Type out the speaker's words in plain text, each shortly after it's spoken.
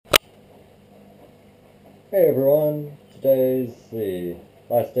Hey everyone, today's the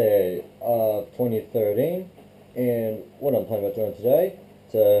last day of 2013, and what I'm planning on doing today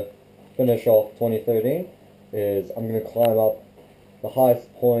to finish off 2013 is I'm going to climb up the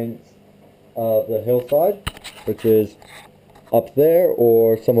highest point of the hillside, which is up there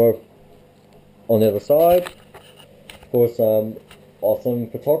or somewhere on the other side, for some awesome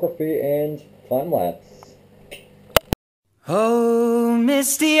photography and time lapse. Oh,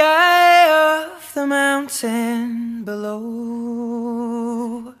 misty eye of the mountain below,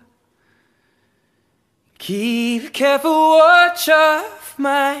 keep careful watch of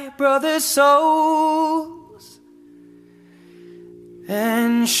my brother's souls.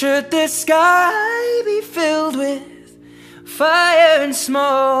 And should the sky be filled with fire and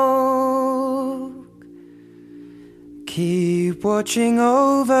smoke, keep watching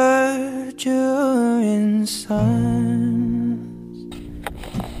over during suns.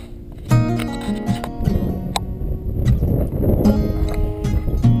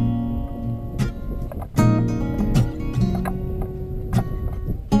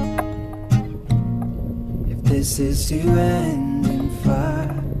 If this is to end in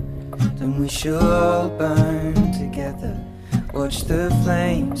fire, then we shall all burn together. Watch the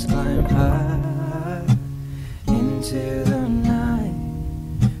flames climb high into the night,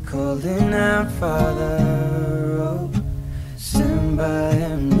 calling out, Father, oh, stand by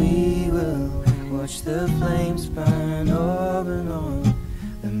and we will watch the flames burn over and on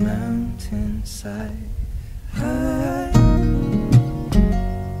the mountainside.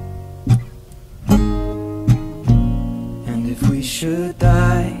 And if we should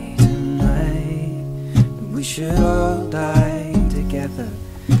die tonight, we should all die together.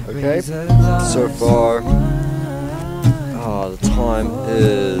 Okay, so far, the time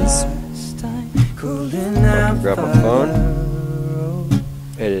is, I can grab my phone,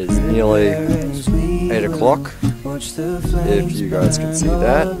 it is nearly 8 o'clock, if you guys can see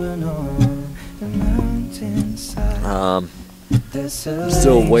that.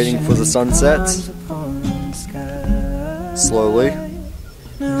 Still waiting for the sunset, slowly.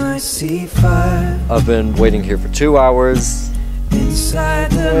 I've been waiting here for 2 hours,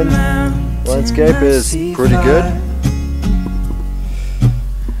 and landscape is pretty good.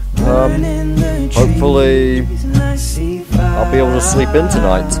 Hopefully I'll be able to sleep in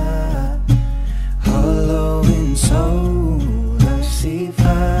tonight.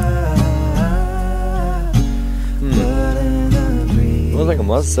 One thing I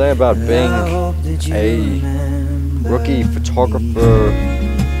must say about being a rookie photographer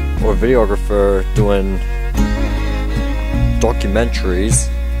or videographer doing documentaries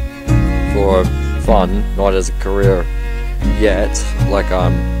for fun, not as a career yet, like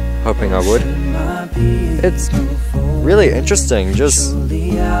I'm hoping I would. It's really interesting just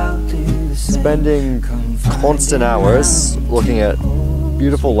spending constant hours looking at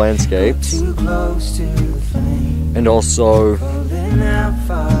beautiful landscapes and also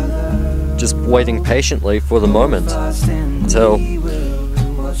just waiting patiently for the moment until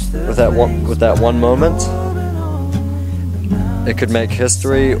with that one moment it could make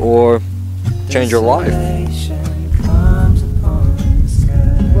history or change your life.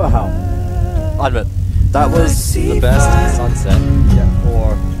 Wow. I admit, that was the best sunset yet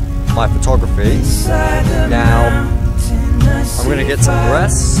for my photography. Now, I'm going to get some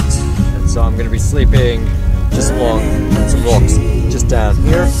rest, and so I'm going to be sleeping just along some rocks just down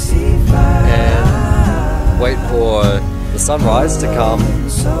here, and wait for the sunrise to come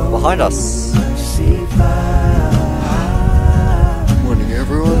behind us. Morning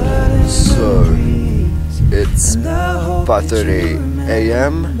everyone, so it's 5:30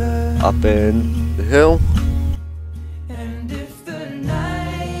 a.m. up in the hill.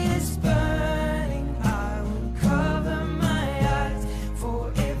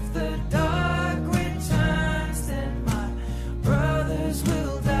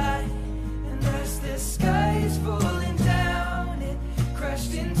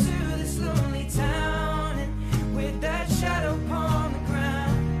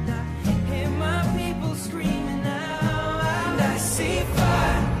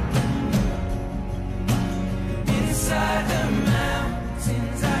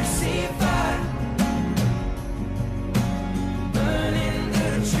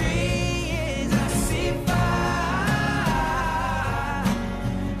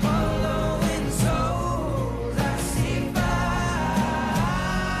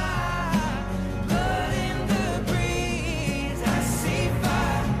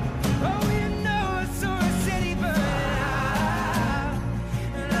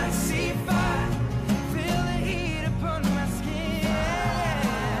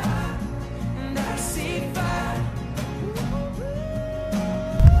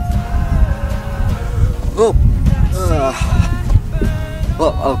 Well,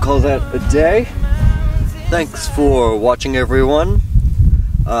 I'll call that a day. Thanks for watching, everyone.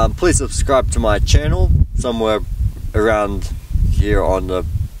 Please subscribe to my channel somewhere around here on the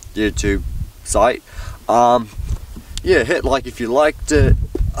YouTube site. Yeah, hit like if you liked it.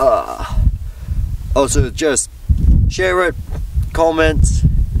 Also, just share it, comment.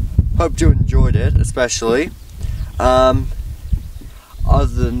 Hope you enjoyed it, especially. Other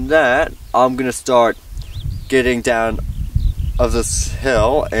than that, I'm gonna start getting down of this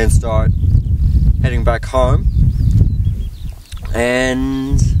hill and start heading back home.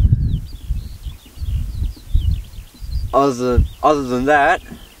 And other than that,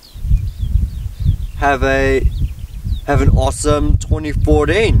 have an awesome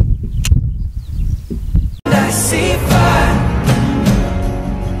 2014. I see fire.